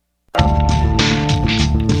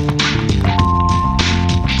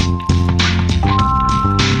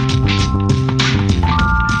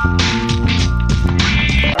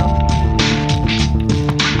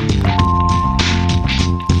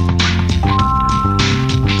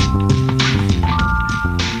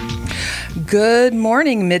Good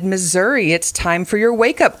morning, Mid-Missouri. It's time for your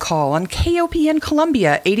wake-up call on KOPN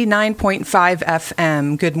Columbia, 89.5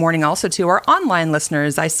 FM. Good morning also to our online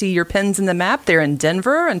listeners. I see your pins in the map there in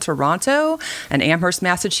Denver and Toronto and Amherst,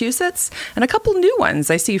 Massachusetts, and a couple new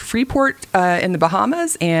ones. I see Freeport in the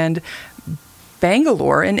Bahamas and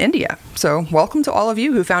Bangalore in India. So welcome to all of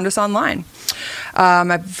you who found us online.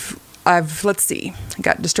 Let's see,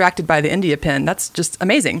 got distracted by the India pin. That's just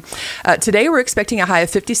amazing. Today we're expecting a high of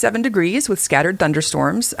 57 degrees with scattered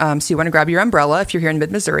thunderstorms. So you want to grab your umbrella if you're here in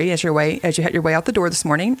mid-Missouri as you head your way out the door this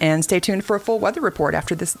morning, and stay tuned for a full weather report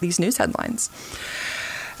after these news headlines.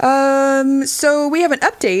 So we have an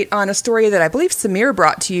update on a story that I believe Samir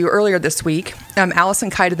brought to you earlier this week. Allison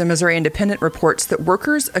Kite of the Missouri Independent reports that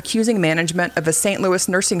workers accusing management of a St. Louis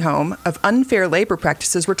nursing home of unfair labor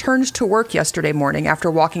practices returned to work yesterday morning after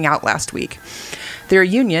walking out last week. Their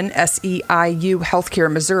union, SEIU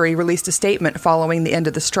Healthcare Missouri, released a statement following the end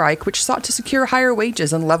of the strike, which sought to secure higher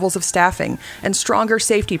wages and levels of staffing and stronger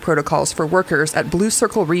safety protocols for workers at Blue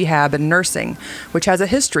Circle Rehab and Nursing, which has a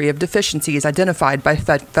history of deficiencies identified by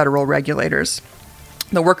federal regulators.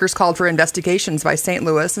 The workers called for investigations by St.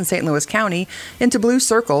 Louis and St. Louis County into Blue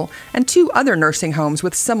Circle and two other nursing homes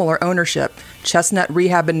with similar ownership, Chestnut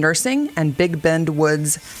Rehab and Nursing and Big Bend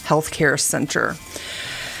Woods Healthcare Center.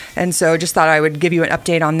 And so just thought I would give you an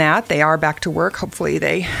update on that. They are back to work. Hopefully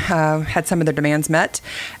they had some of their demands met.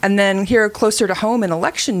 And then here closer to home in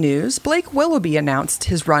election news, Blake Willoughby announced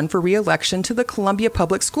his run for reelection to the Columbia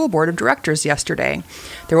Public School Board of Directors yesterday.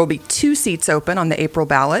 There will be 2 seats open on the April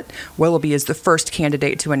ballot. Willoughby is the first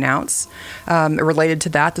candidate to announce. Related to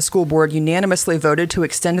that, the school board unanimously voted to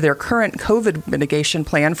extend their current COVID mitigation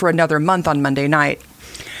plan for another month on Monday night.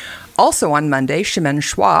 Also on Monday, Shemin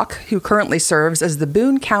Schwach, who currently serves as the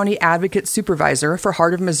Boone County Advocate Supervisor for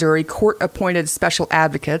Heart of Missouri Court-Appointed Special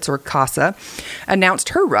Advocates, or CASA, announced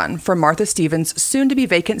her run for Martha Stevens'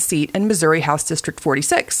 soon-to-be-vacant seat in Missouri House District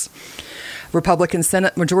 46. Republican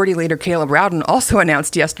Senate Majority Leader Caleb Rowden also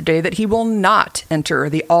announced yesterday that he will not enter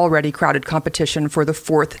the already crowded competition for the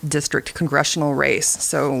 4th District congressional race.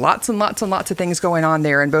 So lots and lots and lots of things going on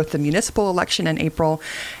there in both the municipal election in April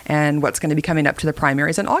and what's going to be coming up to the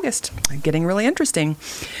primaries in August. Getting really interesting.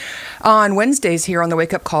 On Wednesdays here on the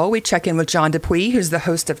Wake Up Call, we check in with John Dupuy, who's the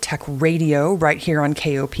host of Tech Radio right here on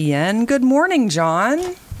KOPN. Good morning, John.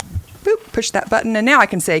 Boop, push that button, and now I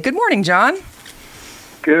can say good morning, John.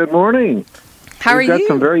 Good morning. How are you? We've got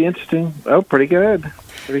some very interesting. Oh, pretty good.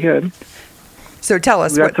 Pretty good. So tell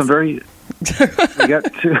us. We got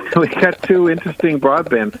two interesting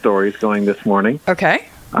broadband stories going this morning. Okay.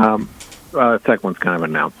 The second one's kind of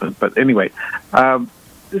an announcement, but anyway,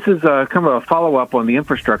 this is kind of a follow-up on the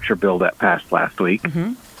infrastructure bill that passed last week.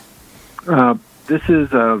 Mm-hmm. This is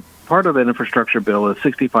part of that infrastructure bill is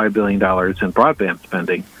 $65 billion in broadband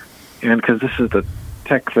spending, and because this is the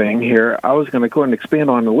tech thing here, I was going to go and expand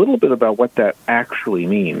on a little bit about what that actually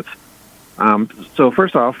means. So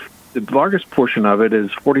first off, the largest portion of it is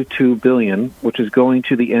 $42 billion, which is going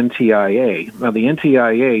to the NTIA. Now, the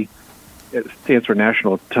NTIA, it stands for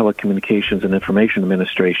National Telecommunications and Information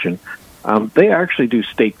Administration. They actually do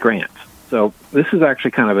state grants. So this is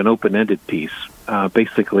actually kind of an open-ended piece.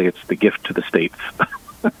 Basically, it's the gift to the states.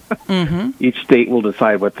 Mm-hmm. Each state will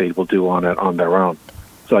decide what they will do on it on their own.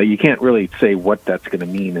 So you can't really say what that's going to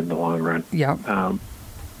mean in the long run. Yeah.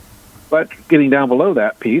 But getting down below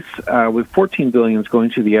that piece, with $14 billion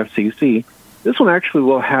going to the FCC, this one actually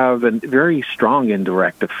will have a very strong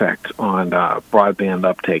indirect effect on broadband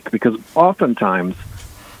uptake, because oftentimes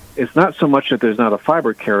it's not so much that there's not a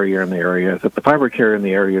fiber carrier in the area, it's that the fiber carrier in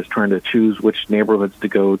the area is trying to choose which neighborhoods to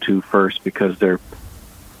go to first, because they're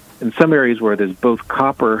in some areas where there's both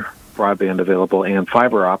copper broadband available and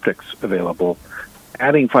fiber optics available.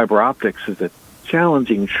 Adding fiber optics is a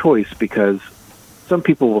challenging choice because some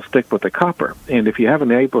people will stick with the copper. And if you have a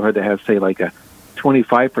neighborhood that has, say, like a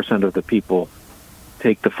 25% of the people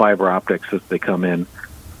take the fiber optics as they come in,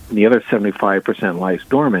 and the other 75% lies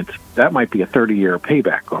dormant, that might be a 30-year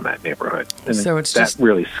payback on that neighborhood. And so that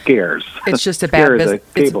really scares. It's just a bad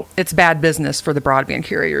business. It's bad business for the broadband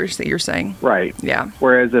carriers that you're saying. Right. Yeah.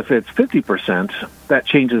 Whereas if it's 50%, that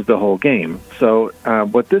changes the whole game. So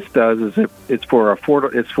what this does is it's for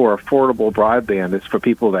affordable broadband. It's for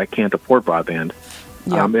people that can't afford broadband.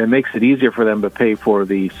 Yeah. It makes it easier for them to pay for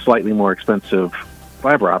the slightly more expensive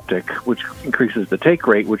fiber optic, which increases the take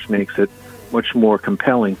rate, which makes it much more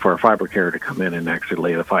compelling for a fiber carrier to come in and actually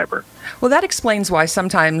lay the fiber. Well, that explains why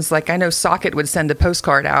sometimes, like I know Socket would send a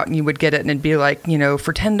postcard out and you would get it and it'd be like,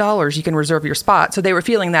 for $10 you can reserve your spot. So they were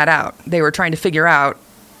feeling that out. They were trying to figure out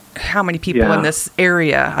how many people in this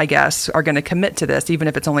area, I guess, are going to commit to this, even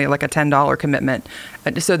if it's only like a $10 commitment,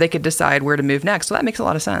 so they could decide where to move next. So that makes a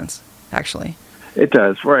lot of sense, actually. It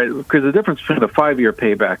does, right? Because the difference between a 5-year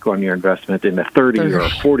payback on your investment and a 30 or a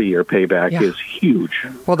 40-year payback is huge.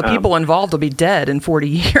 Well, the people involved will be dead in 40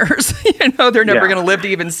 years. They're never going to live to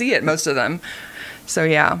even see it, most of them. So,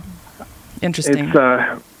 interesting.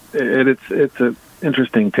 It's an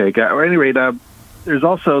interesting take. At any rate, there's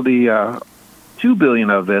also the $2 billion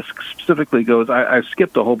of this specifically goes. I've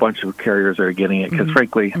skipped a whole bunch of carriers that are getting it because,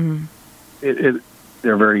 frankly,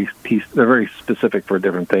 they're very specific for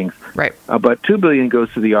different things. Right. But $2 billion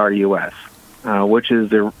goes to the RUS, which is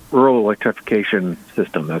the Rural Electrification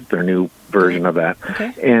System. That's their new version of that.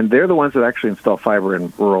 Okay. And they're the ones that actually install fiber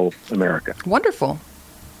in rural America. Wonderful.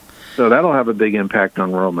 So that'll have a big impact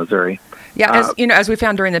on rural Missouri. Yeah, as we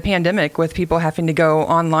found during the pandemic, with people having to go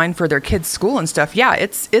online for their kids' school and stuff. Yeah,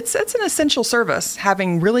 it's an essential service.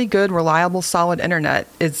 Having really good, reliable, solid internet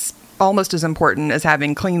is almost as important as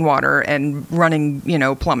having clean water and running,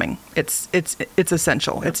 plumbing. It's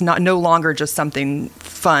essential. It's no longer just something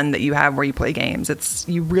fun that you have where you play games.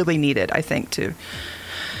 You really need it, I think,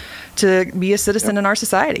 to be a citizen in our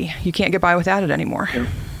society. You can't get by without it anymore.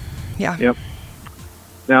 Yeah. Yep.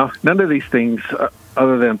 Now, none of these things,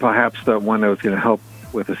 other than perhaps the one that was going to help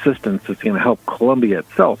with assistance, is going to help Columbia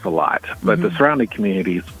itself a lot. But the surrounding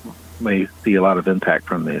communities may see a lot of impact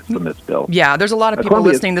from this bill. Yeah, there's a lot of people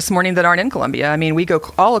listening this morning that aren't in Columbia. I mean, we go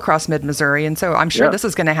all across mid-Missouri, and so I'm sure this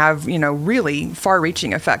is going to have, really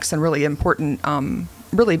far-reaching effects and really important,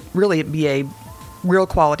 really be a real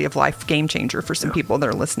quality of life game changer for some people that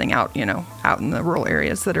are listening out in the rural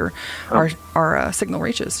areas that our signal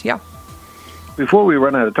reaches. Yeah. Before we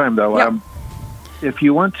run out of time, though, if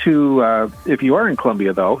you want to, if you are in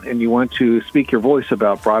Columbia, though, and you want to speak your voice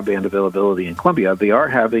about broadband availability in Columbia, they are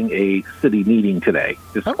having a city meeting today,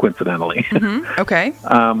 just coincidentally. Okay.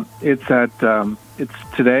 It's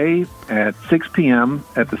today at 6 p.m.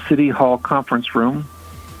 at the City Hall Conference Room,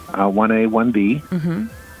 1A, 1B,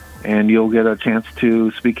 and you'll get a chance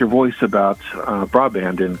to speak your voice about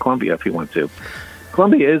broadband in Columbia if you want to.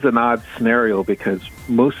 Columbia is an odd scenario because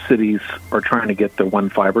most cities are trying to get the one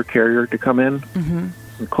fiber carrier to come in. And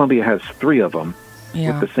Columbia has 3 of them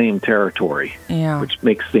with the same territory, which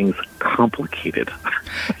makes things complicated.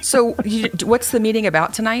 So what's the meeting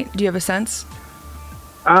about tonight? Do you have a sense?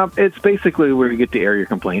 It's basically where you get to air your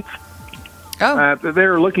complaints. Oh.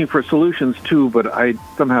 They're looking for solutions, too, but I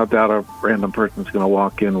somehow doubt a random person's going to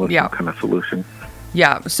walk in with some kind of solution.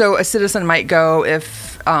 Yeah, so a citizen might go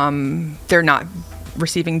if they're not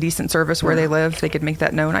receiving decent service where they live. They could make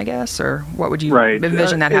that known, I guess, or what would you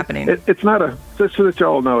envision that happening? It's not just so that you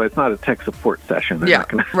all know, it's not a tech support session. They're not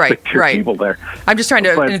going to stick your people there. I'm just trying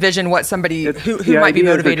to envision what somebody who might be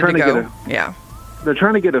motivated to go. They're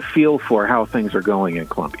trying to get a feel for how things are going in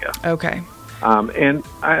Columbia. Okay. And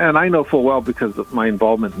I know full well because of my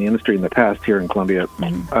involvement in the industry in the past here in Columbia.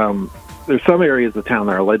 There's some areas of town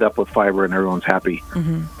that are lit up with fiber and everyone's happy.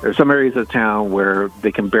 There's some areas of town where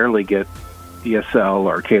they can barely get DSL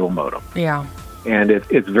or cable modem. Yeah. And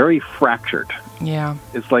it's very fractured. Yeah.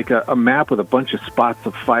 It's like a map with a bunch of spots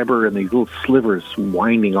of fiber and these little slivers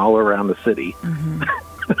winding all around the city.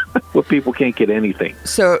 Where people can't get anything.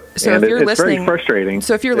 So if you're listening, very frustrating.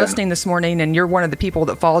 So if you're listening this morning and you're one of the people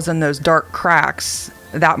that falls in those dark cracks,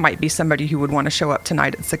 that might be somebody who would want to show up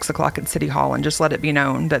tonight at 6 o'clock at City Hall and just let it be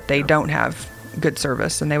known that they don't have good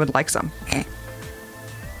service and they would like some.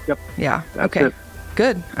 Yep. Yeah. Okay. It.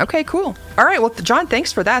 Good. Okay, cool. All right. Well, John,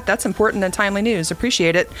 thanks for that. That's important and timely news.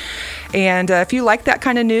 Appreciate it. And if you like that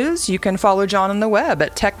kind of news, you can follow John on the web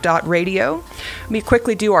at tech.radio. Let me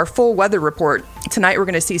quickly do our full weather report. Tonight, we're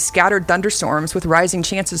going to see scattered thunderstorms with rising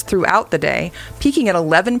chances throughout the day, peaking at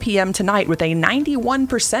 11 p.m. tonight with a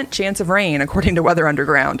 91% chance of rain, according to Weather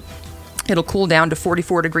Underground. It'll cool down to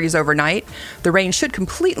 44 degrees overnight. The rain should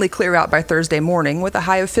completely clear out by Thursday morning with a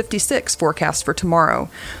high of 56 forecast for tomorrow.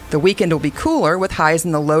 The weekend will be cooler with highs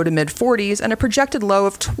in the low to mid 40s and a projected low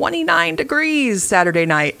of 29 degrees Saturday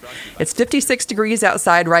night. It's 56 degrees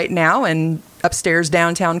outside right now and upstairs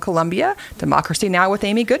downtown Columbia. Democracy Now! With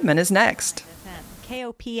Amy Goodman is next.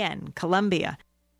 KOPN, Columbia.